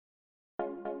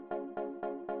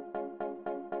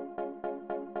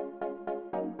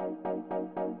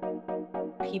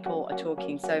people are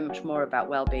talking so much more about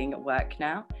well-being at work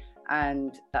now,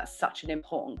 and that's such an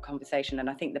important conversation. And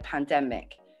I think the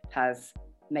pandemic has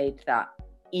made that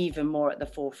even more at the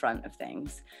forefront of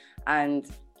things. And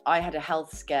I had a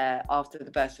health scare after the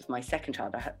birth of my second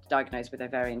child. I had diagnosed with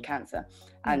ovarian cancer,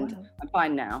 and I'm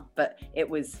fine now, but it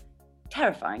was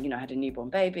terrifying. You know, I had a newborn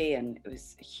baby and it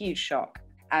was a huge shock.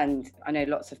 And I know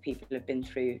lots of people have been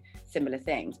through similar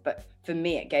things, but for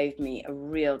me, it gave me a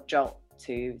real jolt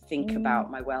to think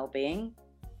about my well-being.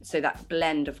 So that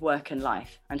blend of work and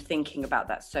life, and thinking about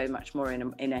that so much more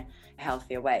in a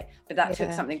healthier way. But that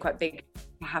took something quite big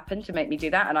to happen to make me do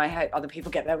that. And I hope other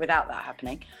people get there without that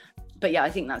happening. But yeah,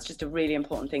 I think that's just a really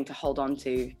important thing to hold on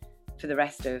to for the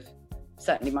rest of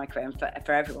certainly my career, and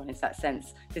for everyone, is that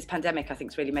sense. This pandemic, I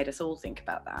think, has really made us all think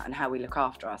about that and how we look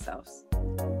after ourselves.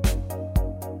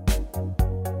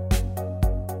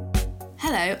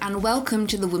 Hello and welcome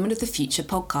to the Women of the Future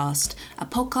podcast, a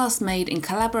podcast made in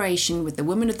collaboration with the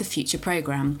Women of the Future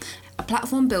programme, a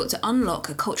platform built to unlock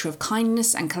a culture of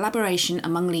kindness and collaboration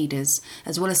among leaders,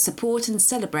 as well as support and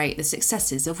celebrate the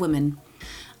successes of women.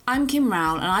 I'm Kim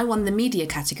Rowell and I won the media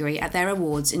category at their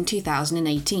awards in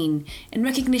 2018 in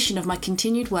recognition of my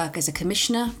continued work as a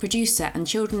commissioner, producer and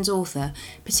children's author,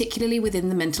 particularly within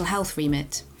the mental health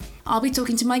remit. I'll be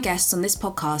talking to my guests on this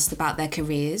podcast about their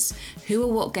careers, who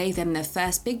or what gave them their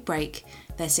first big break,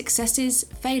 their successes,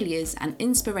 failures and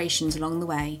inspirations along the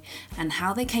way, and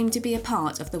how they came to be a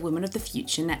part of the Women of the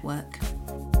Future network.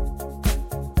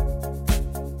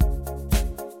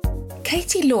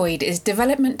 Katie Lloyd is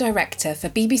Development Director for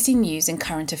BBC News and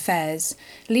Current Affairs,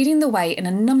 leading the way in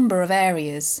a number of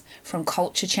areas, from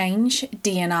culture change,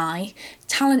 D&I,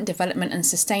 talent development and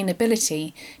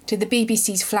sustainability, to the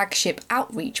BBC's flagship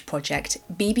outreach project,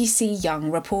 BBC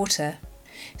Young Reporter.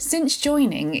 Since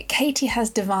joining, Katie has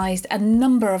devised a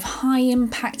number of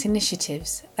high-impact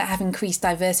initiatives that have increased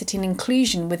diversity and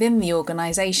inclusion within the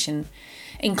organisation,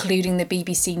 including the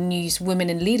BBC News Women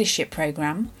in Leadership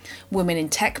programme, Women in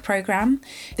Tech programme,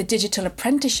 the Digital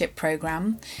Apprenticeship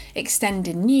programme,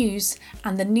 Extended News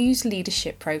and the News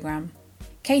Leadership programme.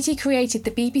 Katie created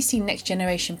the BBC Next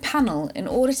Generation panel in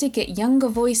order to get younger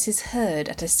voices heard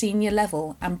at a senior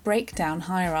level and break down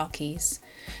hierarchies.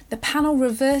 The panel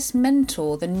reverse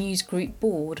mentor the News Group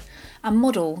board, a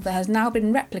model that has now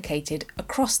been replicated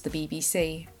across the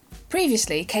BBC.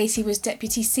 Previously, Katie was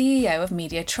Deputy CEO of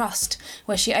Media Trust,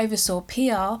 where she oversaw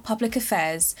PR, public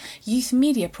affairs, youth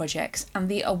media projects and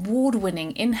the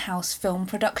award-winning in-house film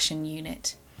production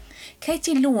unit.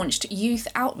 Katie launched youth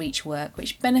outreach work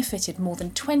which benefited more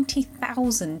than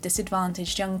 20,000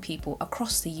 disadvantaged young people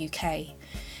across the UK.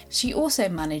 She also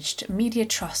managed Media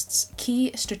Trust's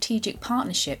key strategic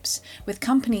partnerships with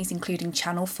companies including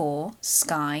Channel 4,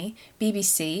 Sky,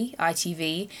 BBC,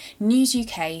 ITV, News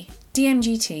UK,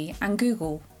 DMGT and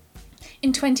Google.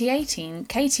 In 2018,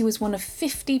 Katie was one of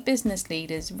 50 business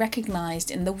leaders recognised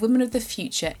in the Women of the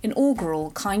Future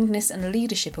inaugural Kindness and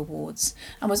Leadership Awards,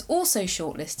 and was also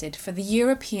shortlisted for the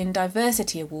European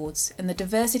Diversity Awards in the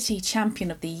Diversity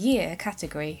Champion of the Year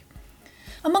category.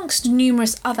 Amongst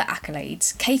numerous other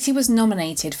accolades, Katie was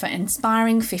nominated for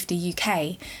Inspiring 50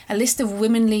 UK, a list of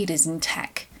women leaders in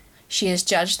tech. She has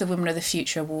judged the Women of the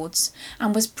Future Awards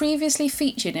and was previously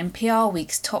featured in PR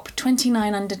Week's top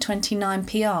 29 under 29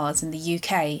 PRs in the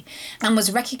UK and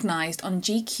was recognised on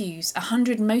GQ's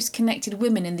 100 Most Connected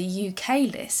Women in the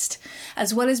UK list,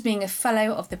 as well as being a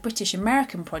Fellow of the British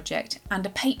American Project and a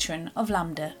patron of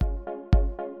Lambda.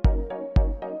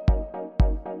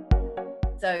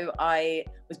 So I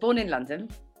was born in London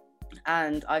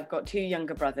and I've got two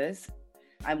younger brothers,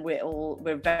 and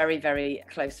we're very, very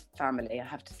close family, I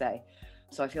have to say.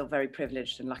 So I feel very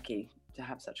privileged and lucky to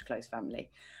have such a close family.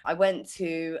 I went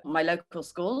to my local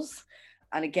schools,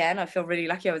 and again, I feel really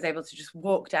lucky I was able to just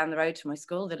walk down the road to my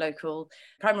school, the local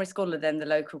primary school and then the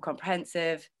local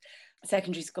comprehensive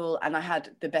secondary school, and I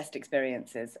had the best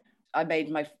experiences. I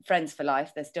made my friends for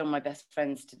life. They're still my best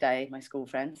friends today, my school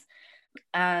friends.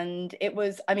 And it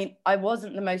was, I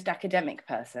wasn't the most academic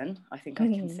person, I think I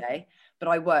can say, but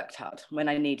I worked hard when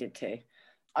I needed to.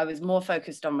 I was more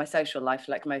focused on my social life,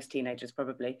 like most teenagers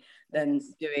probably, than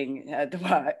doing the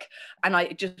work. And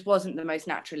I just wasn't the most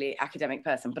naturally academic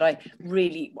person, but I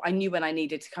knew when I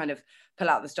needed to kind of pull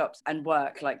out the stops and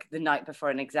work like the night before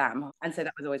an exam. And so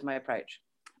that was always my approach.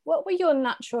 What were your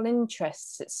natural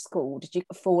interests at school? Did you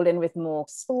fall in with more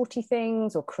sporty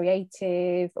things or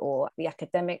creative or the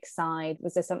academic side?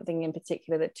 Was there something in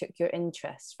particular that took your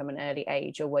interest from an early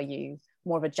age, or were you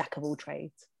more of a jack of all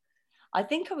trades? I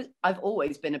think I've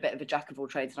always been a bit of a jack of all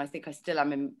trades, and I think I still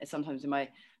am sometimes in my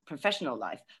professional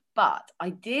life. But I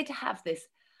did have this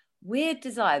weird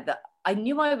desire that I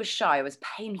knew I was shy. I was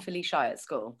painfully shy at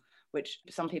school, which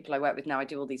some people I work with now, I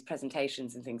do all these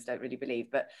presentations and things, don't really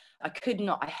believe, but I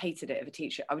hated it if a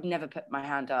teacher, I would never put my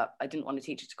hand up. I didn't want a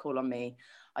teacher to call on me.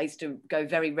 I used to go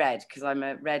very red because I'm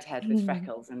a redhead with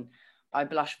freckles and I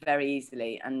blush very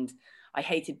easily. And I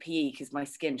hated PE because my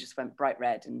skin just went bright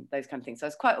red and those kind of things. So I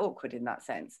was quite awkward in that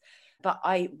sense. But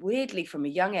I weirdly, from a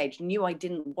young age, knew I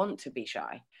didn't want to be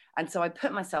shy. And so I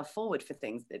put myself forward for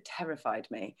things that terrified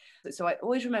me. So I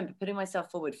always remember putting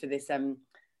myself forward for this,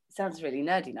 sounds really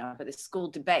nerdy now, but this school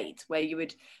debate where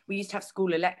we used to have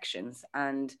school elections,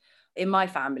 and in my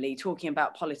family, talking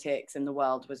about politics and the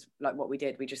world was like what we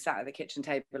did. We just sat at the kitchen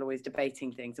table, always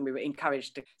debating things, and we were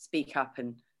encouraged to speak up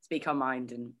and speak our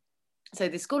mind. And so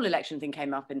the school election thing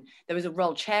came up and there was a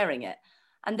role chairing it.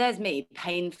 And there's me,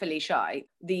 painfully shy.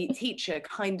 The teacher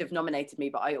kind of nominated me,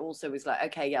 but I also was like,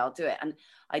 okay, yeah, I'll do it. And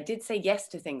I did say yes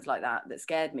to things like that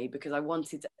scared me because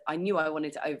I knew I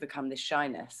wanted to overcome this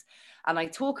shyness. And I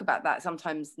talk about that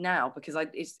sometimes now because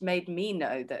it's made me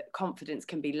know that confidence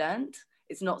can be learned.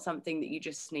 It's not something that you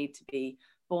just need to be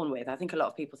born with. I think a lot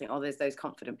of people think, oh, there's those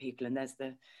confident people and there's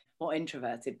the more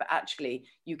introverted, but actually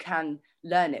you can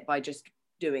learn it by just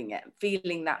doing it,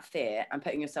 feeling that fear and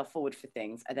putting yourself forward for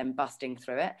things and then busting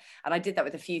through it. And I did that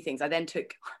with a few things. I then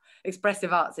took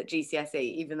expressive arts at GCSE,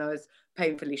 even though I was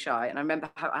painfully shy. And I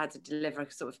remember how I had to deliver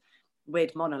a sort of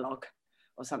weird monologue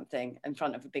or something in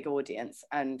front of a big audience.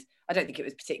 And I don't think it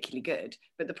was particularly good,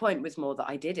 but the point was more that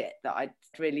I did it, that I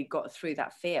really got through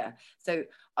that fear. So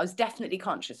I was definitely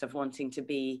conscious of wanting to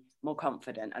be more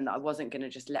confident and that I wasn't going to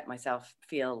just let myself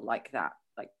feel like that,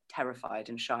 like terrified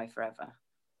and shy forever.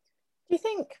 Do you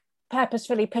think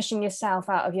purposefully pushing yourself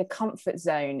out of your comfort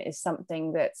zone is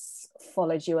something that's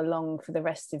followed you along for the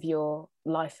rest of your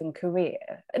life and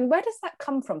career? And where does that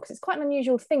come from? Because it's quite an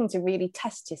unusual thing to really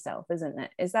test yourself, isn't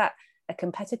it? Is that a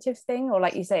competitive thing? Or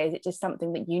like you say, is it just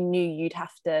something that you knew you'd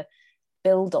have to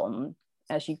build on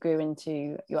as you grew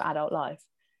into your adult life?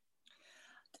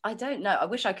 I don't know. I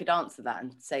wish I could answer that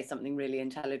and say something really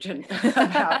intelligent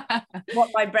about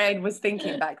what my brain was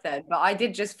thinking back then. But I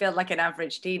did just feel like an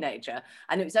average teenager.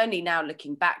 And it was only now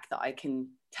looking back that I can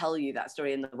tell you that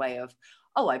story in the way of,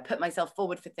 oh, I put myself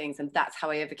forward for things and that's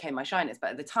how I overcame my shyness. But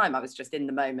at the time I was just in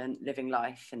the moment, living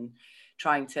life and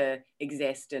trying to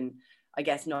exist and I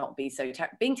guess not be so,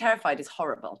 being terrified is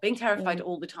horrible. Being terrified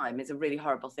all the time is a really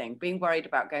horrible thing. Being worried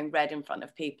about going red in front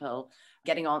of people,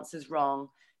 getting answers wrong,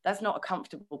 that's not a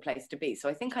comfortable place to be. So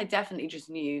I think I definitely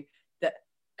just knew that,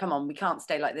 come on, we can't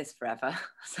stay like this forever.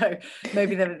 So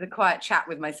maybe there was a quiet chat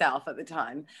with myself at the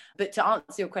time. But to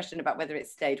answer your question about whether it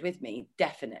stayed with me,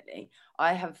 definitely.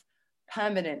 I have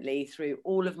permanently, through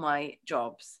all of my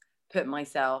jobs, put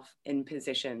myself in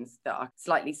positions that are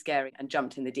slightly scary and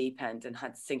jumped in the deep end and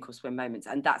had sink or swim moments.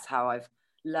 And that's how I've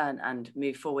learned and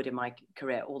moved forward in my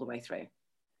career all the way through.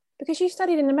 Because you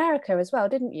studied in America as well,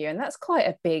 didn't you? And that's quite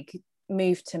a big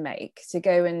move to make, to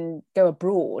go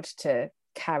abroad to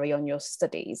carry on your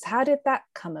studies. How did that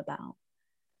come about?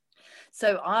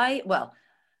 So I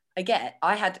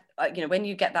had, when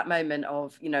you get that moment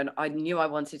of, I knew I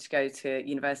wanted to go to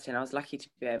university and I was lucky to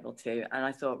be able to. And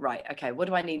I thought, right, okay, what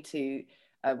do I need to,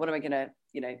 what am I going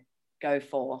to, go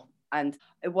for? And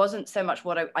it wasn't so much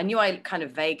what I knew. I kind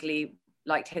of vaguely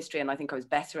liked history and I think I was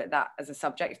better at that as a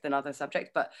subject than other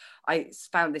subjects, but I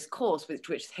found this course which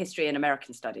is history and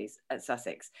American studies at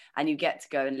Sussex, and you get to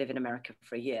go and live in America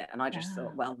for a year. And I just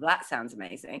thought, well, that sounds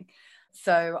amazing.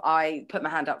 So I put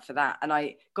my hand up for that and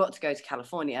I got to go to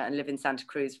California and live in Santa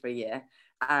Cruz for a year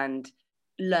and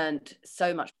learned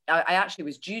so much. I actually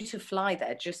was due to fly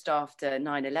there just after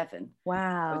 9/11.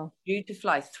 Wow. I was due to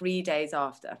fly 3 days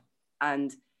after.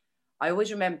 And I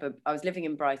always remember I was living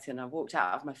in Brighton. I walked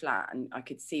out of my flat and I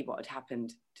could see what had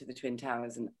happened to the Twin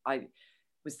Towers. And I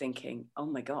was thinking, oh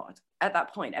my God. At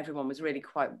that point, everyone was really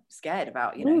quite scared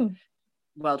about,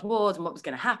 world wars and what was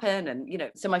going to happen.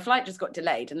 And, so my flight just got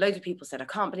delayed and loads of people said, I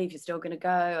can't believe you're still going to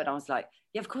go. And I was like,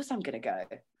 yeah, of course I'm going to go.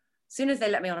 As soon as they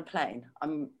let me on a plane,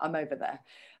 I'm over there.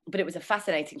 But it was a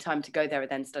fascinating time to go there and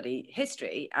then study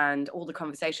history and all the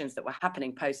conversations that were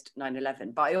happening post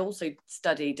 9/11. But I also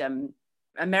studied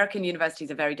American universities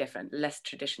are very different, less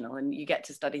traditional, and you get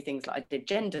to study things like I did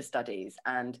gender studies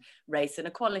and race and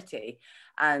equality,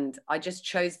 and I just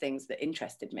chose things that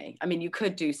interested me. I mean, you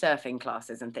could do surfing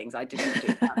classes and things. I didn't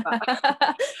do that.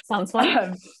 But, sounds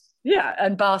fun. Yeah,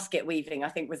 and basket weaving I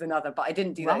think was another, but I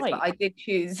didn't do those. But I did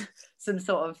choose some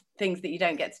sort of things that you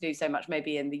don't get to do so much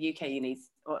maybe in the UK unis,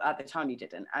 or at the time you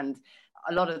didn't. And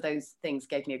a lot of those things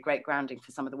gave me a great grounding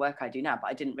for some of the work I do now,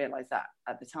 but I didn't realize that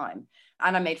at the time.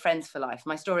 And I made friends for life.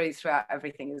 My story throughout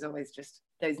everything is always just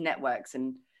those networks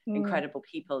and incredible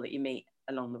people that you meet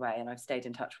along the way, and I've stayed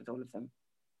in touch with all of them.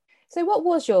 So what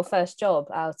was your first job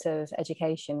out of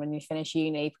education when you finished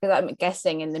uni? Because I'm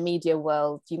guessing in the media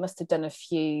world, you must have done a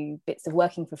few bits of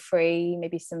working for free,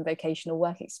 maybe some vocational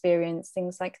work experience,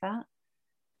 things like that.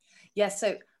 Yeah,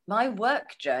 so my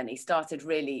work journey started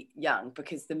really young,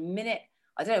 because the minute,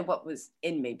 I don't know what was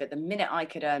in me, but the minute I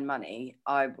could earn money,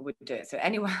 I would do it. So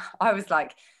anyway, I was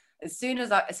like, as soon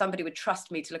as somebody would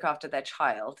trust me to look after their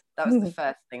child, that was the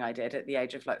first thing I did at the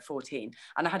age of like 14.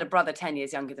 And I had a brother 10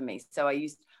 years younger than me. So I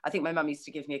think my mum used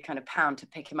to give me a kind of £1 to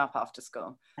pick him up after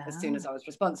school as soon as I was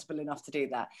responsible enough to do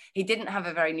that. He didn't have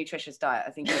a very nutritious diet. I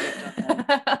think he lived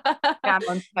on jam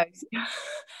on toast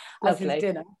as his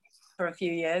dinner for a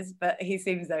few years, but he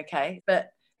seems okay.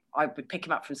 But I would pick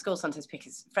him up from school, sometimes pick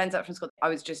his friends up from school.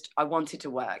 I wanted to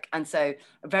work. And so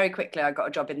very quickly I got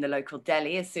a job in the local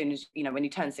deli as soon as, when you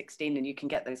turn 16 and you can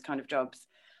get those kind of jobs.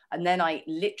 And then I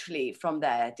literally from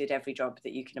there did every job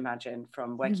that you can imagine,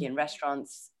 from working in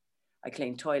restaurants. I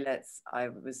cleaned toilets. I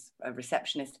was a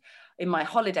receptionist. In my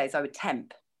holidays, I would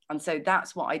temp. And so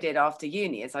that's what I did after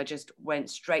uni, is I just went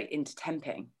straight into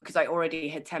temping, because I already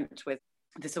had temped with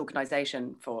this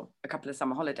organization for a couple of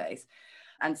summer holidays.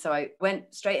 And so I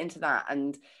went straight into that.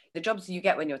 And the jobs you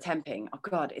get when you're temping, oh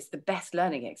God, it's the best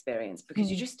learning experience,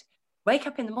 because you just wake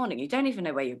up in the morning, you don't even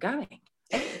know where you're going.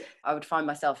 I would find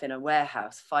myself in a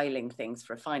warehouse filing things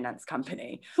for a finance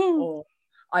company. Or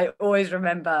I always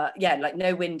remember, like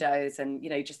no windows, and,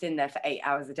 just in there for 8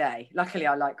 hours a day. Luckily,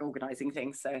 I like organizing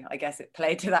things, so I guess it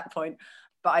played to that point.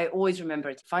 But I always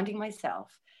remember finding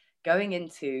myself going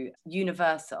into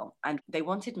Universal, and they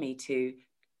wanted me to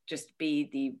just be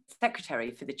the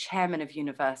secretary for the chairman of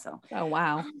Universal. Oh,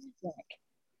 wow.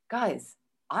 Guys,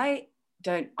 I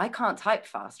can't type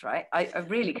fast, right? I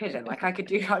really couldn't.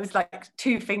 I was like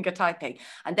 2-finger typing,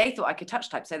 and they thought I could touch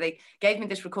type. So they gave me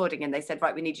this recording and they said,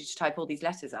 right, we need you to type all these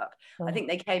letters up. Oh. I think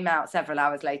they came out several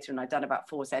hours later and I'd done about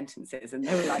 4 sentences, and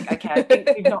they were like, okay, I think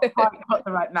we've not quite got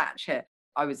the right match here.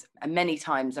 I was many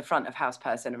times a front of house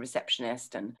person, a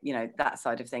receptionist, and, that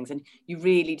side of things. And you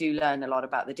really do learn a lot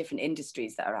about the different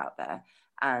industries that are out there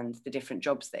and the different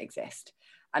jobs that exist.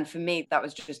 And for me, that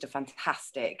was just a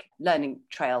fantastic learning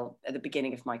trail at the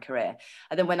beginning of my career.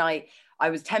 And then when I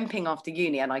was temping after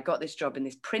uni, and I got this job in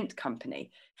this print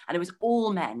company, and it was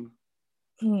all men.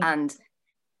 And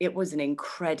it was an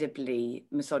incredibly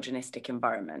misogynistic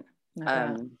environment.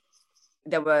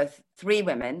 There were 3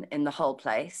 women in the whole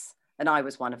place, and I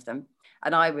was one of them.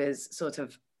 And I was sort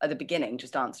of at the beginning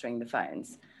just answering the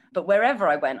phones. But wherever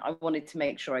I went, I wanted to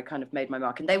make sure I kind of made my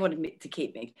mark, and they wanted me to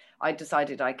keep me. I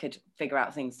decided I could figure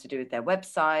out things to do with their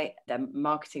website, their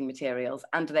marketing materials,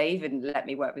 and they even let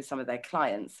me work with some of their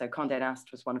clients. So Condé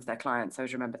Nast was one of their clients. I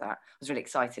always remember that. I was really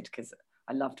excited because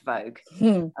I loved Vogue,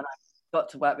 and I got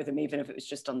to work with them, even if it was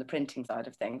just on the printing side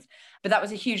of things. But that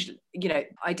was a huge,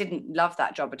 I didn't love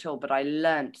that job at all, but I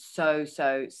learned so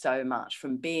much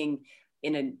from being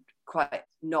in a quite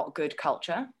not good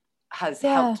culture. Has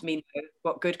helped me know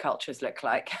what good cultures look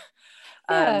like.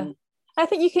 I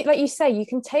think you can, like you say, you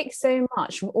can take so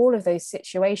much from all of those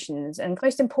situations, and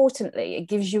most importantly, it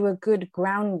gives you a good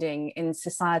grounding in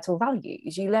societal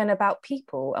values. You learn about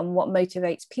people and what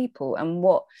motivates people and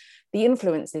what the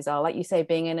influences are, like you say,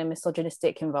 being in a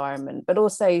misogynistic environment, but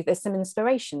also there's some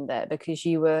inspiration there because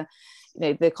you were,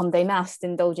 the Condé Nast,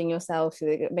 indulging yourself,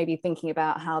 maybe thinking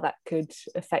about how that could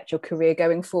affect your career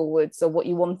going forwards, or what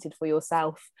you wanted for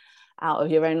yourself out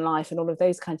of your own life, and all of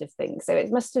those kinds of things. So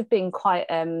it must have been quite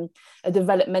a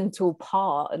developmental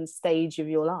part and stage of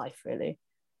your life, really.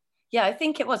 Yeah, I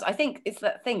think it was. I think it's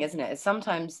that thing, isn't it? It's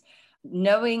sometimes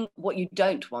knowing what you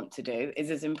don't want to do is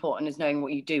as important as knowing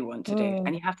what you do want to do.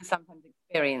 And you have to sometimes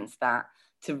experience that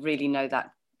to really know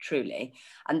that truly.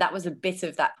 And that was a bit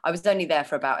of that. I was only there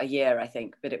for about a year, I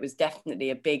think, but it was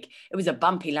definitely it was a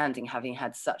bumpy landing, having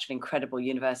had such an incredible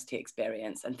university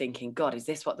experience and thinking, God, is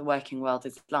this what the working world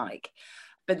is like?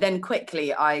 But then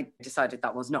quickly I decided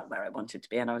that was not where I wanted to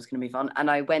be, and I was going to move on. And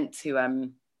I went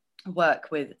to work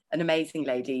with an amazing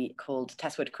lady called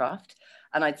Tess Woodcraft.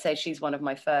 And I'd say she's one of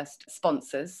my first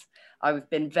sponsors. I've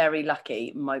been very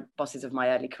lucky, my bosses of my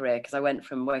early career, because I went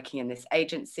from working in this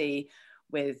agency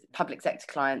with public sector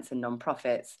clients and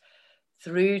non-profits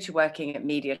through to working at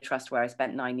Media Trust, where I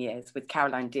spent 9 years with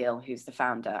Caroline Deal, who's the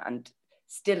founder and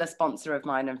still a sponsor of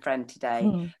mine and friend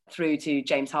today, through to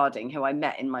James Harding, who I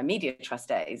met in my Media Trust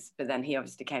days, but then he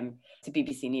obviously came to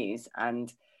BBC News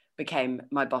and became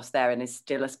my boss there and is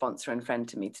still a sponsor and friend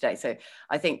to me today. So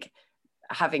I think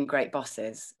having great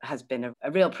bosses has been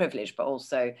a real privilege, but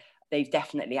also they've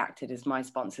definitely acted as my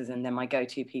sponsors and they're my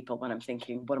go-to people when I'm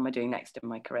thinking, what am I doing next in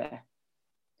my career?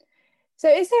 So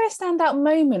is there a standout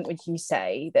moment, would you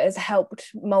say, that has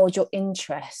helped mould your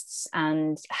interests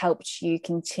and helped you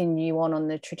continue on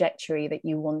the trajectory that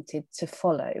you wanted to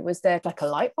follow? Was there like a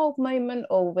light bulb moment,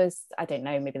 or I don't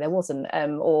know, maybe there wasn't,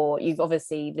 or you've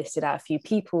obviously listed out a few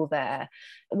people there.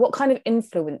 What kind of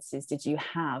influences did you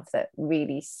have that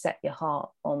really set your heart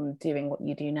on doing what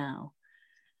you do now?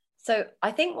 So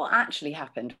I think what actually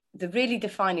happened, the really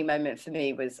defining moment for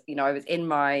me was, I was in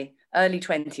my early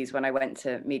 20s when I went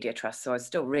to Media Trust, so I was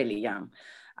still really young.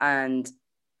 And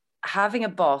having a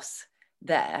boss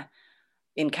there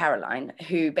in Caroline,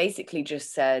 who basically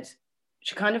just said,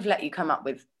 she kind of let you come up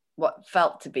with what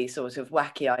felt to be sort of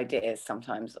wacky ideas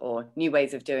sometimes, or new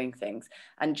ways of doing things,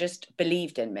 and just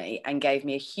believed in me and gave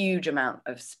me a huge amount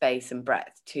of space and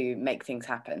breadth to make things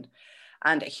happen.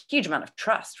 And a huge amount of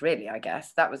trust, really, I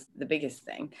guess. That was the biggest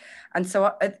thing. And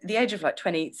so at the age of like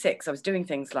 26, I was doing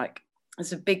things like,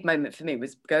 it's a big moment for me,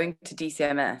 was going to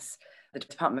DCMS, the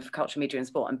Department for Culture, Media and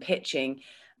Sport, and pitching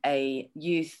a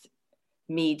youth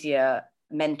media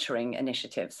mentoring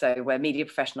initiative. So where media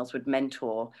professionals would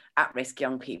mentor at-risk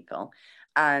young people.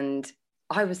 And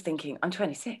I was thinking, I'm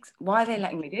 26. Why are they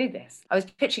letting me do this? I was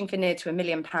pitching for near to £1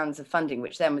 million of funding,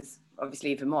 which then was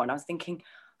obviously even more. And I was thinking,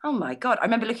 oh my God, I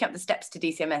remember looking up the steps to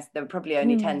DCMS. There were probably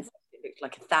only 10, it looked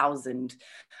like 1,000.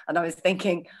 And I was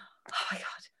thinking, oh my God,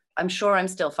 I'm sure I'm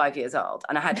still 5 years old.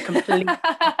 And I had completely...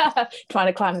 trying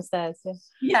to climb the stairs.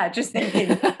 Yeah, just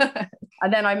thinking.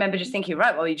 And then I remember just thinking,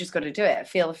 right, well, you just got to do it,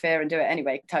 feel the fear and do it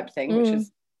anyway type of thing, which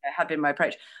was had been my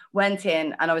approach. Went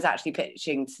in and I was actually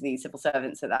pitching to the civil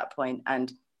servants at that point.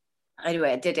 And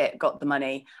anyway, I did it, got the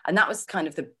money. And that was kind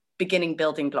of the beginning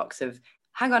building blocks of,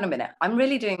 hang on a minute, I'm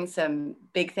really doing some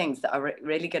big things that are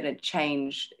really going to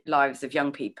change lives of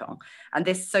young people. And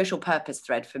this social purpose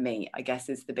thread for me, I guess,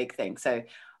 is the big thing. So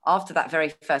after that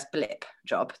very first blip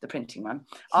job, the printing one,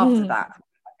 after that,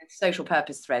 the social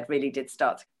purpose thread really did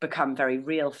start to become very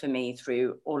real for me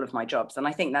through all of my jobs. And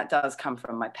I think that does come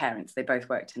from my parents. They both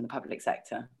worked in the public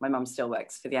sector. My mum still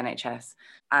works for the NHS.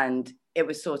 And it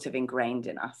was sort of ingrained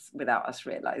in us without us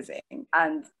realising.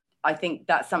 And I think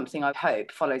that's something I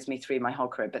hope follows me through my whole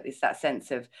career, but it's that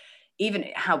sense of even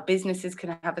how businesses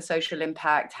can have a social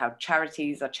impact, how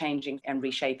charities are changing and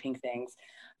reshaping things.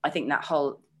 I think that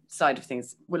whole side of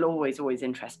things will always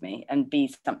interest me and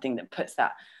be something that puts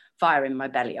that fire in my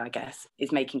belly, I guess,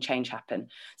 is making change happen.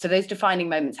 So those defining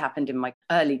moments happened in my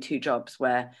early 2 jobs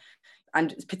where,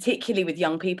 and particularly with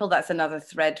young people, that's another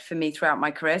thread for me throughout my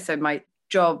career. So my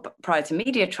job prior to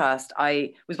Media Trust,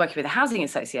 I was working with a housing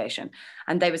association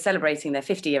and they were celebrating their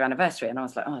 50-year anniversary. And I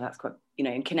was like, oh, that's quite,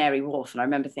 in Canary Wharf. And I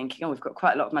remember thinking, oh, we've got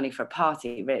quite a lot of money for a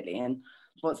party, really. And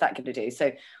what's that going to do?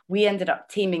 So we ended up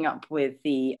teaming up with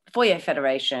the Foyer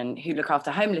Federation, who look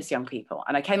after homeless young people.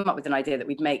 And I came up with an idea that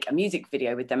we'd make a music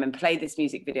video with them and play this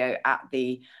music video at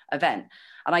the event.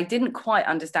 And I didn't quite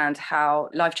understand how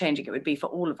life-changing it would be for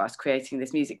all of us creating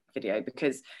this music video,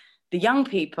 because the young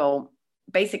people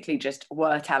basically just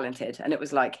were talented. And it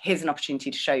was like, here's an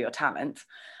opportunity to show your talent.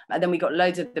 And then we got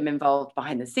loads of them involved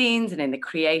behind the scenes and in the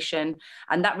creation.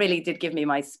 And that really did give me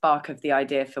my spark of the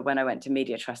idea for when I went to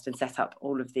Media Trust and set up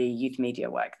all of the youth media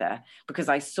work there, because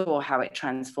I saw how it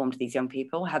transformed these young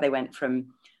people, how they went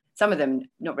from some of them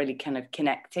not really kind of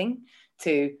connecting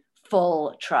to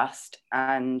full trust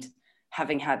and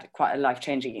having had quite a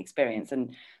life-changing experience.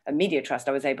 And at Media Trust,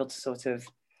 I was able to sort of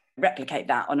replicate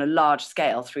that on a large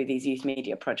scale through these youth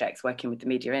media projects, working with the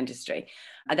media industry.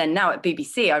 And then now at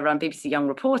BBC, I run BBC Young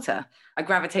Reporter. I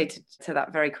gravitated to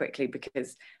that very quickly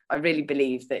because I really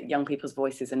believe that young people's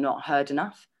voices are not heard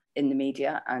enough in the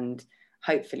media. And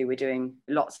hopefully we're doing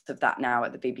lots of that now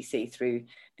at the BBC through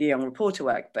the Young Reporter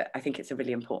work. But I think it's a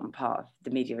really important part of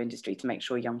the media industry to make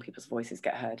sure young people's voices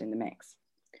get heard in the mix.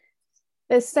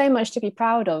 There's so much to be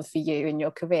proud of for you in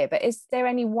your career, but is there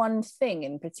any one thing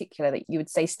in particular that you would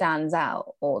say stands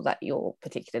out or that you're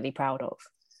particularly proud of?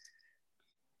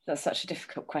 That's such a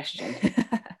difficult question.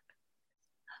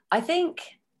 I think,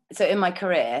 so in my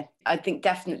career, I think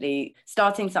definitely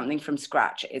starting something from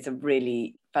scratch is a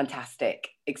really fantastic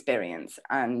experience.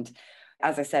 And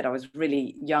as I said, I was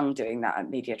really young doing that at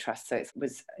Media Trust. So it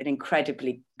was an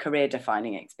incredibly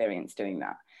career-defining experience doing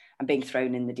that and being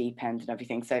thrown in the deep end and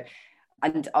everything. So,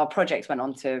 and our projects went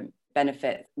on to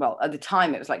benefit, well, at the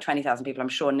time it was like 20,000 people. I'm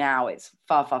sure now it's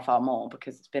far, far, far more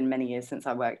because it's been many years since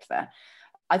I worked there.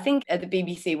 I think at the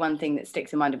BBC, one thing that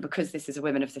sticks in mind, and because this is a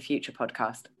Women of the Future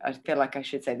podcast, I feel like I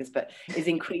should say this, but is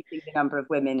increasing the number of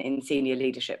women in senior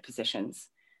leadership positions.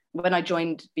 When I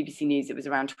joined BBC News, it was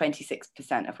around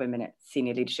 26% of women at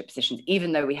senior leadership positions,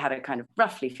 even though we had a kind of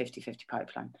roughly 50-50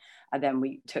 pipeline. And then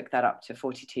we took that up to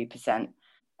 42%.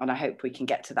 And I hope we can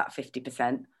get to that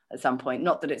 50%. at some point.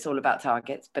 Not that it's all about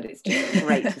targets, but it's just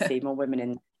great to see more women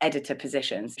in editor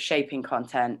positions, shaping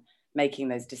content, making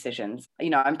those decisions.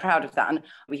 I'm proud of that. And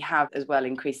we have as well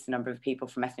increased the number of people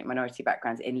from ethnic minority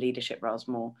backgrounds in leadership roles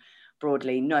more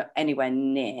broadly, not anywhere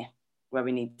near where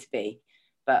we need to be.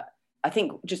 But I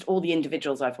think just all the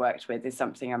individuals I've worked with is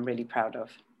something I'm really proud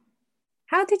of.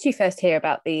 How did you first hear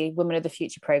about the Women of the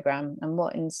Future programme, and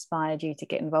what inspired you to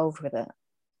get involved with it?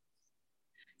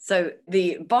 So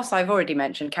the boss I've already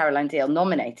mentioned, Caroline Deal,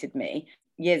 nominated me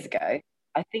years ago.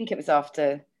 I think it was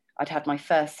after I'd had my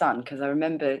first son, because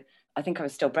I think I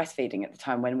was still breastfeeding at the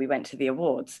time when we went to the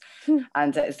awards.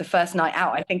 And it was the first night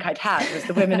out I think I'd had was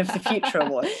the Women of the Future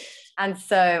Award. And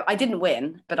so I didn't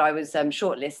win, but I was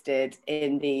shortlisted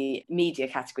in the media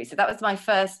category. So that was my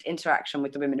first interaction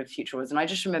with the Women of the Future Awards. And I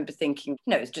just remember thinking,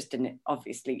 it was just an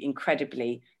obviously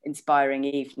incredibly inspiring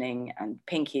evening. And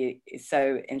Pinky is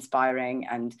so inspiring,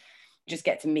 and just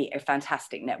get to meet a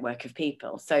fantastic network of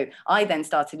people. So I then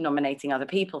started nominating other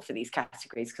people for these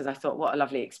categories, because I thought, what a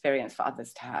lovely experience for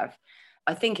others to have.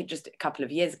 I think just a couple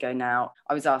of years ago now,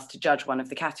 I was asked to judge one of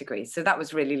the categories. So that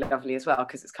was really lovely as well,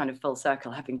 because it's kind of full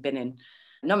circle, having been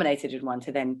nominated in one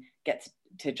to then get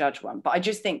to judge one. But I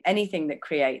just think anything that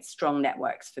creates strong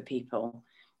networks for people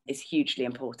is hugely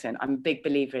important. I'm a big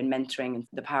believer in mentoring and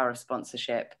the power of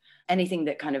sponsorship. Anything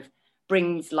that kind of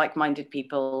brings like-minded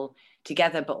people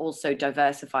together, but also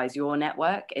diversifies your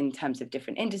network in terms of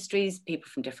different industries, people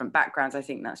from different backgrounds. I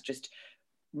think that's just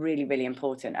really, really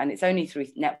important. And it's only through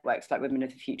networks like Women of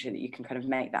the Future that you can kind of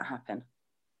make that happen.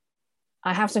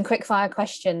 I have some quick fire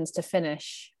questions to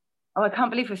finish. Oh, I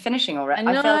can't believe we're finishing already.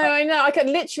 I know. I could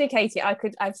literally, Katie, I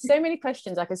have so many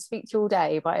questions I could speak to you all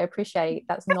day, but I appreciate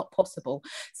that's not possible.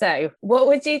 So what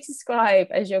would you describe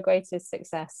as your greatest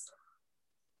success?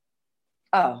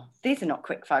 Oh, these are not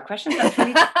quick fire questions. That's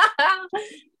really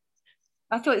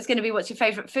I thought it was going to be, what's your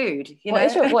favourite food? What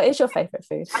is your favourite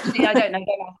food? Actually, I don't know.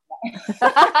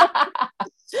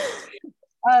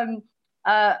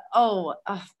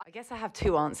 I guess I have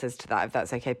two answers to that, if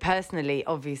that's okay. Personally,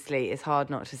 obviously, it's hard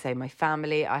not to say my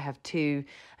family. I have two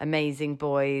amazing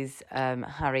boys,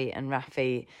 Harry and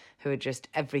Rafi, who are just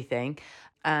everything.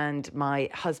 And my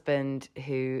husband,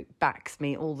 who backs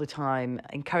me all the time,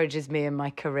 encourages me in my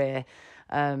career,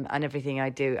 and everything I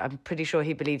do. I'm pretty sure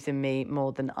he believes in me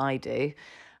more than I do.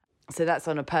 So that's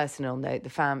on a personal note.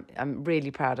 I'm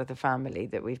really proud of the family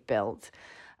that we've built.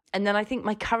 And then I think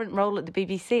my current role at the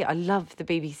BBC, I love the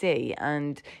BBC,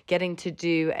 and getting to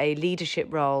do a leadership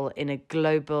role in a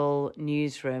global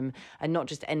newsroom, and not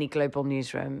just any global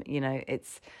newsroom,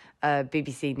 it's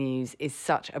BBC News is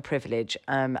such a privilege.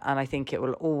 And I think it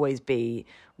will always be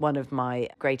one of my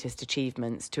greatest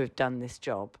achievements to have done this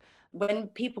job. When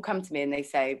people come to me and they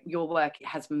say, your work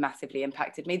has massively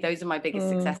impacted me, those are my biggest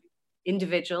successes.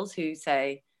 Individuals who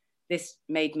say, this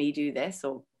made me do this,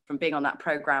 or from being on that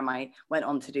programme, I went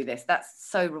on to do this. That's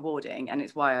so rewarding, and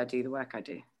it's why I do the work I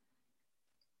do.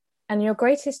 And your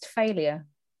greatest failure?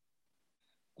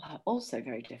 Also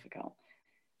very difficult.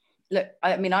 Look,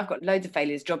 I mean, I've got loads of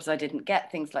failures, jobs I didn't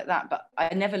get, things like that, but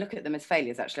I never look at them as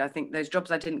failures, actually. I think those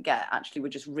jobs I didn't get actually were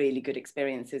just really good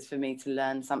experiences for me to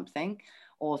learn something,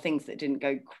 or things that didn't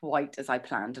go quite as I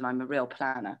planned, and I'm a real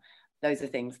planner. Those are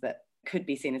things that could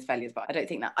be seen as failures, but I don't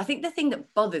think that. I think the thing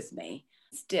that bothers me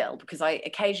still, because I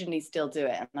occasionally still do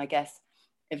it, and I guess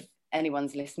if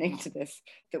anyone's listening to this,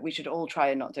 that we should all try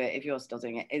and not do it if you're still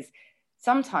doing it, is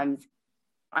sometimes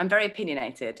I'm very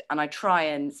opinionated and I try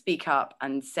and speak up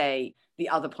and say the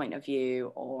other point of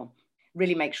view, or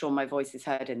really make sure my voice is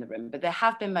heard in the room. But there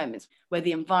have been moments where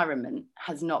the environment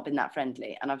has not been that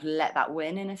friendly, and I've let that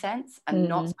win in a sense and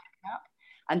not spoken up.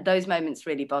 And those moments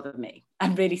really bother me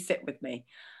and really sit with me.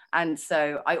 And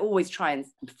so I always try and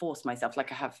force myself,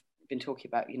 like I have been talking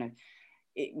about,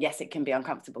 yes, it can be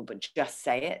uncomfortable, but just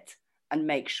say it and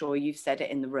make sure you've said it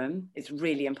in the room. It's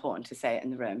really important to say it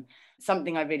in the room.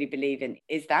 Something I really believe in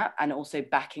is that, and also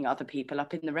backing other people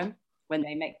up in the room when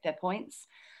they make their points.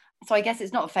 So I guess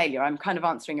it's not a failure. I'm kind of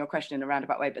answering your question in a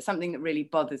roundabout way, but something that really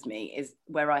bothers me is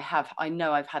where I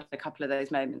know I've had a couple of those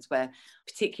moments where,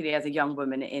 particularly as a young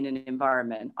woman in an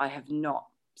environment, I have not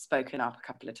spoken up a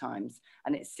couple of times,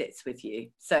 and it sits with you.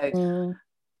 So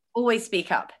always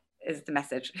speak up is the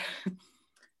message.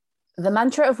 The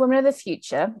mantra of Women of the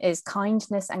Future is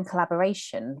kindness and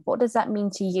collaboration. What does that mean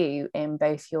to you in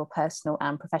both your personal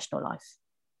and professional life?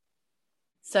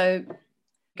 So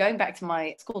going back to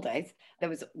my school days, there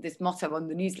was this motto on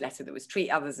the newsletter that was treat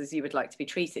others as you would like to be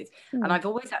treated. And I've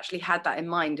always actually had that in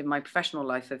mind in my professional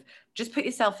life, of just put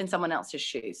yourself in someone else's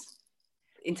shoes.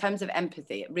 In terms of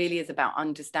empathy, it really is about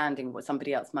understanding what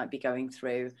somebody else might be going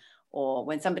through, or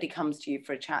when somebody comes to you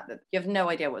for a chat that you have no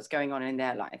idea what's going on in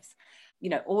their lives. You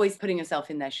know, always putting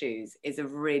yourself in their shoes is a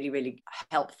really, really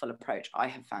helpful approach, I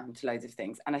have found, to loads of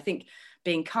things. And I think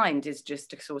being kind is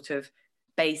just a sort of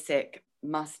basic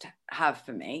must have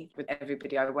for me with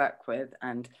everybody I work with.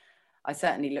 And I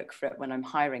certainly look for it when I'm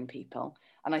hiring people.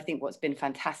 And I think what's been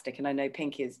fantastic, and I know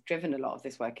Pinky has driven a lot of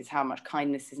this work, is how much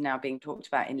kindness is now being talked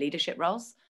about in leadership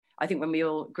roles. I think when we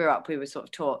all grew up, we were sort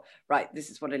of taught, right, this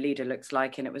is what a leader looks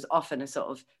like. And it was often a sort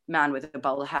of man with a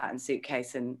bowler hat and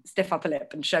suitcase and stiff upper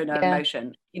lip and show no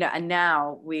emotion, you know, and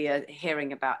now we are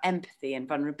hearing about empathy and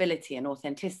vulnerability and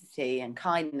authenticity and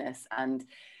kindness. And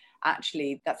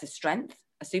actually that's a strength,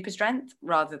 a super strength,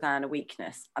 rather than a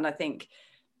weakness. And I think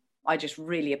I just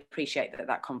really appreciate that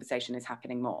that conversation is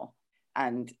happening more.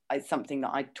 And it's something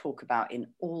that I talk about in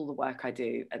all the work I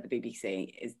do at the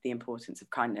BBC, is the importance of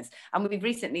kindness. And we've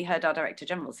recently heard our Director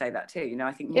General say that too. You know,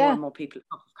 I think more and more people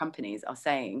at companies are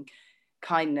saying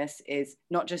kindness is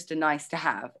not just a nice to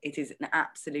have, it is an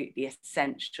absolutely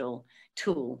essential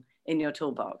tool in your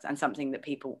toolbox and something that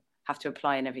people have to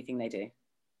apply in everything they do.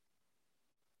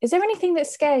 Is there anything that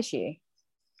scares you?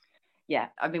 Yeah,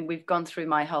 I mean, we've gone through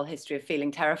my whole history of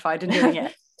feeling terrified and doing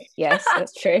it. Yes,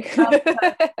 that's true.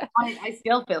 I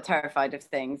still feel terrified of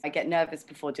things. I get nervous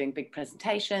before doing big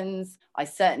presentations. I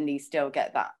certainly still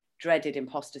get that dreaded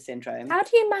imposter syndrome. How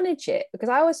do you manage it? Because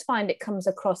I always find it comes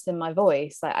across in my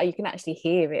voice, like you can actually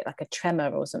hear it, like a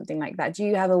tremor or something like that. Do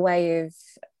you have a way of,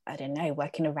 I don't know,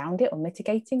 working around it or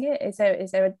mitigating it? Is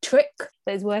there a trick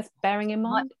that is worth bearing in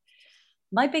mind?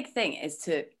 My big thing is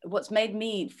what's made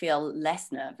me feel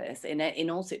less nervous in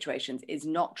all situations is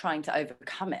not trying to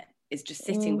overcome it. Is just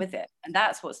sitting with it. And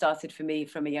that's what started for me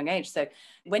from a young age. So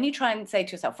when you try and say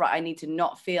to yourself, right, I need to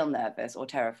not feel nervous or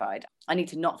terrified, I need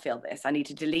to not feel this, I need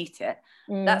to delete it.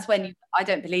 That's when I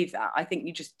don't believe that. I think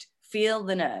you just feel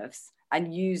the nerves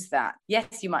and use that.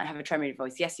 Yes, you might have a tremor in your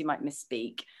voice. Yes, you might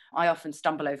misspeak. I often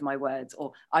stumble over my words,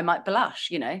 or I might blush,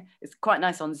 you know. It's quite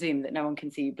nice on Zoom that no one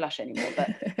can see you blush anymore.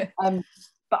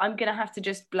 But I'm going to have to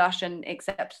just blush and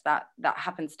accept that that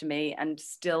happens to me and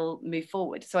still move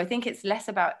forward. So I think it's less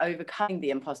about overcoming the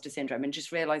imposter syndrome and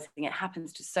just realizing it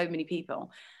happens to so many people.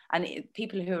 And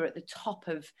people who are at the top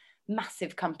of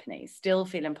massive companies still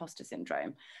feel imposter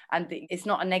syndrome. And it's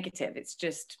not a negative, it's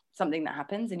just something that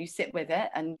happens and you sit with it.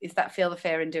 And it's that feel the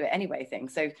fear and do it anyway thing.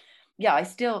 So yeah, I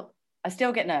still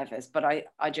get nervous, but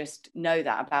I just know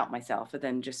that about myself and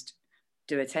then just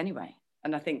do it anyway.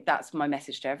 And I think that's my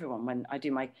message to everyone when I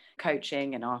do my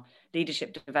coaching and our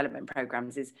leadership development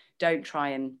programs is don't try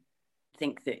and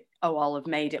think that, oh, I'll have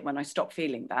made it when I stop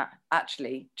feeling that.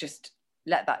 Actually, just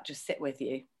let that just sit with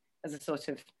you as a sort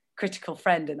of critical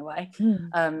friend in a way.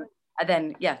 And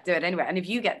then, yeah, do it anyway. And if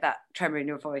you get that tremor in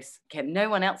your voice, Kim, no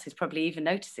one else is probably even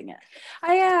noticing it.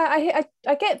 I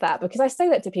get that, because I say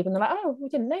that to people and they're like, oh, we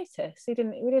didn't notice. We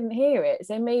didn't hear it.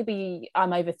 So maybe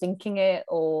I'm overthinking it,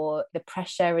 or the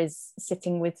pressure is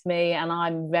sitting with me and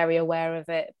I'm very aware of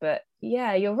it. But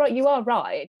yeah, you're right. You are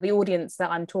right. The audience that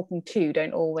I'm talking to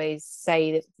don't always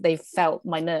say that they've felt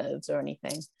my nerves or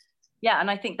anything. Yeah,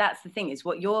 and I think that's the thing, is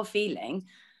what you're feeling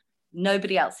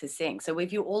nobody else is seeing. So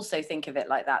if you also think of it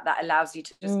like that, that allows you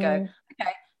to just go,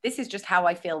 okay, this is just how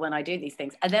I feel when I do these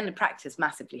things. And then the practice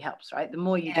massively helps, right? The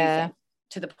more you do things,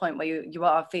 to the point where you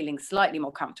are feeling slightly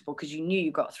more comfortable because you knew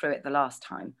you got through it the last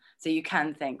time. So you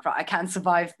can think, right, I can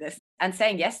survive this. And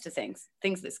saying yes to things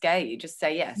that scare you, just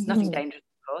say yes. Nothing dangerous,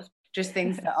 of course, just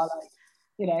things that are like,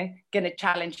 you know, going to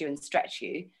challenge you and stretch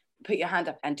you. Put your hand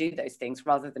up and do those things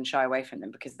rather than shy away from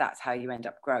them, because that's how you end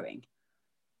up growing.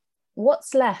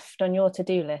 What's left on your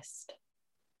to-do list?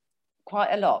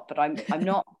 Quite a lot, but I'm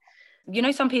not, you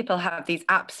know, some people have these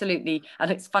absolutely, and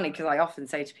it's funny because I often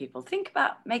say to people, think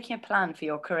about making a plan for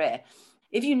your career.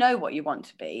 If you know what you want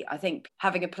to be, I think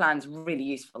having a plan is really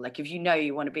useful. Like if you know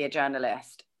you want to be a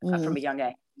journalist from a young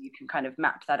age, you can kind of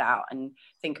map that out and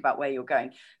think about where you're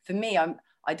going. For me,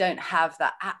 I don't have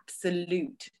that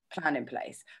absolute plan in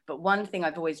place, but one thing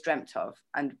I've always dreamt of,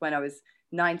 and when I was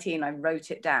 19, I wrote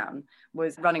it down,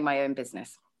 was running my own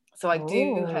business. So I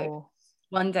do hope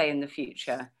one day in the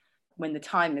future, when the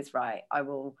time is right, I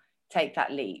will take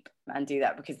that leap and do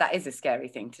that, because that is a scary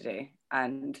thing to do.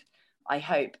 And I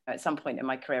hope at some point in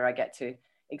my career I get to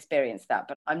experience that,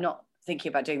 but I'm not thinking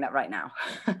about doing that right now.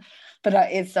 But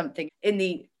it is something in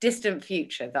the distant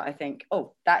future that I think,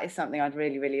 oh, that is something I'd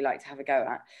really, really like to have a go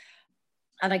at.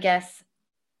 And I guess,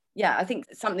 yeah, I think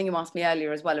something you asked me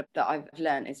earlier as well that I've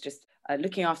learned is just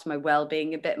looking after my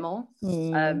well-being a bit more.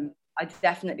 I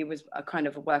definitely was a kind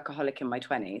of a workaholic in my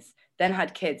 20s, then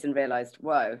had kids and realized,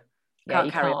 whoa, you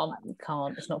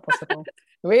can't, it's not possible.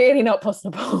 Really not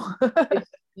possible.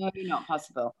 No, not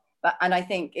possible. And I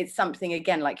think it's something,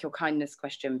 again, like your kindness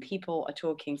question, people are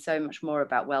talking so much more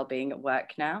about well-being at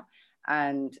work now.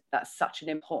 And that's such an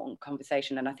important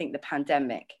conversation. And I think the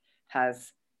pandemic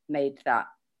has made that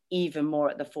even more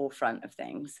at the forefront of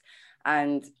things.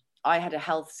 And I had a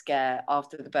health scare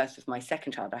after the birth of my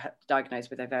second child. I had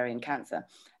diagnosed with ovarian cancer,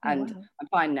 and I'm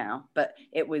fine now, but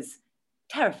it was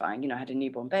terrifying. You know, I had a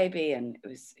newborn baby and it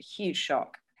was a huge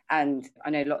shock. And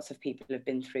I know lots of people have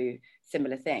been through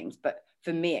similar things, but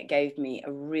for me, it gave me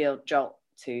a real jolt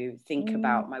to think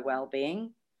about my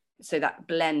well-being. So that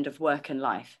blend of work and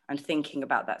life, and thinking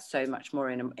about that so much more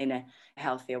in a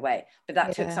healthier way. But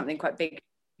that took something quite big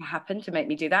to happen to make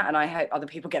me do that. And I hope other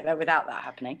people get there without that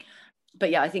happening. But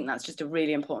yeah, I think that's just a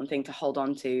really important thing to hold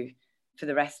on to for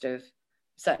the rest of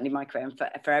certainly my career, and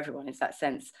for everyone, is that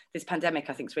sense. This pandemic,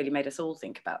 I think, has really made us all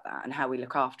think about that and how we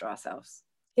look after ourselves.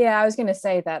 Yeah, I was going to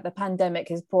say that the pandemic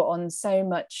has brought on so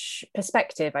much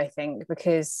perspective, I think,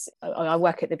 because I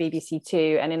work at the BBC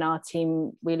too, and in our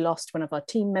team, we lost one of our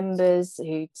team members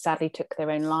who sadly took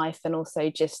their own life, and also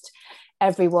just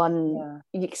everyone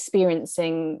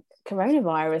experiencing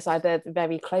coronavirus, either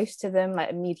very close to them, like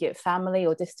immediate family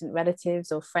or distant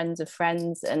relatives or friends of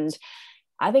friends. And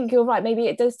I think you're right. Maybe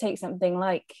it does take something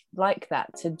like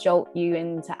that to jolt you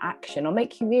into action, or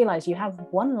make you realize you have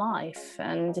one life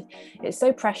and it's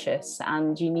so precious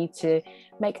and you need to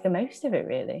make the most of it,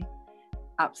 really.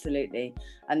 Absolutely.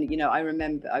 And, you know, I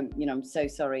remember, I'm so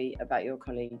sorry about your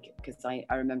colleague, because I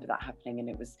remember that happening, and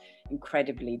it was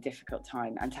incredibly difficult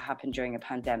time, and to happen during a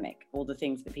pandemic, all the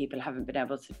things that people haven't been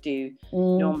able to do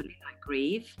normally, like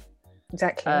grieve.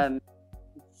 Exactly.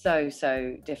 So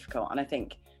difficult. And I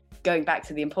think, going back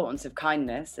to the importance of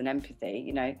kindness and empathy,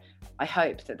 you know, I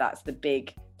hope that that's the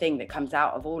big thing that comes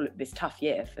out of all of this tough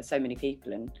year for so many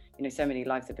people, and, you know, so many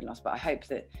lives have been lost. But I hope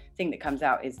that the thing that comes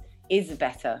out is a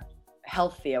better,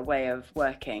 healthier way of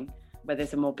working, where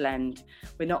there's a more blend.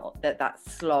 We're not that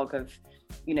slog of,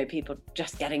 you know, people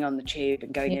just getting on the tube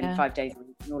and going in 5 days a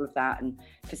week and all of that. And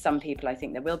for some people, I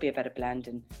think there will be a better blend,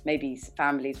 and maybe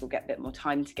families will get a bit more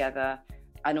time together.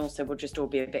 And also we'll just all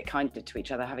be a bit kinder to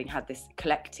each other, having had this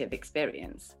collective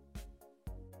experience.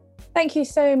 Thank you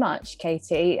so much,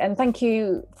 Katie. And thank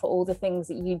you for all the things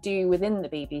that you do within the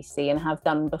BBC and have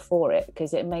done before it,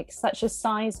 because it makes such a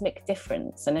seismic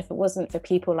difference. And if it wasn't for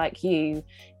people like you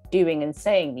doing and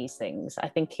saying these things, I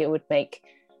think it would make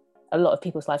a lot of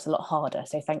people's lives a lot harder.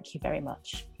 So thank you very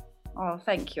much. Oh,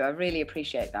 thank you. I really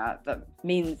appreciate that. That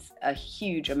means a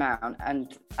huge amount.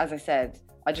 And as I said,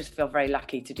 I just feel very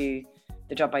lucky to do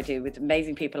the job I do with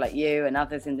amazing people like you and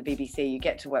others in the BBC. You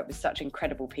get to work with such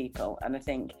incredible people, and I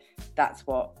think that's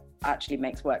what actually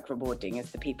makes work rewarding,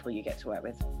 is the people you get to work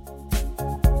with.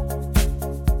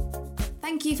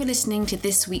 Thank you for listening to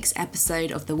this week's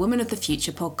episode of the Women of the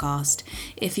Future podcast.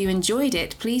 If you enjoyed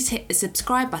it, please hit the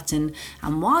subscribe button,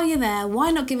 and while you're there,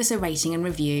 why not give us a rating and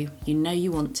review? You know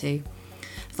you want to.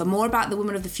 For more about the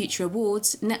Women of the Future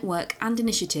Awards, network and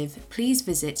initiative, please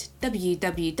visit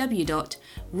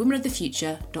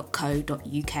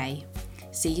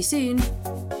www.womenofthefuture.co.uk. See you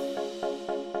soon.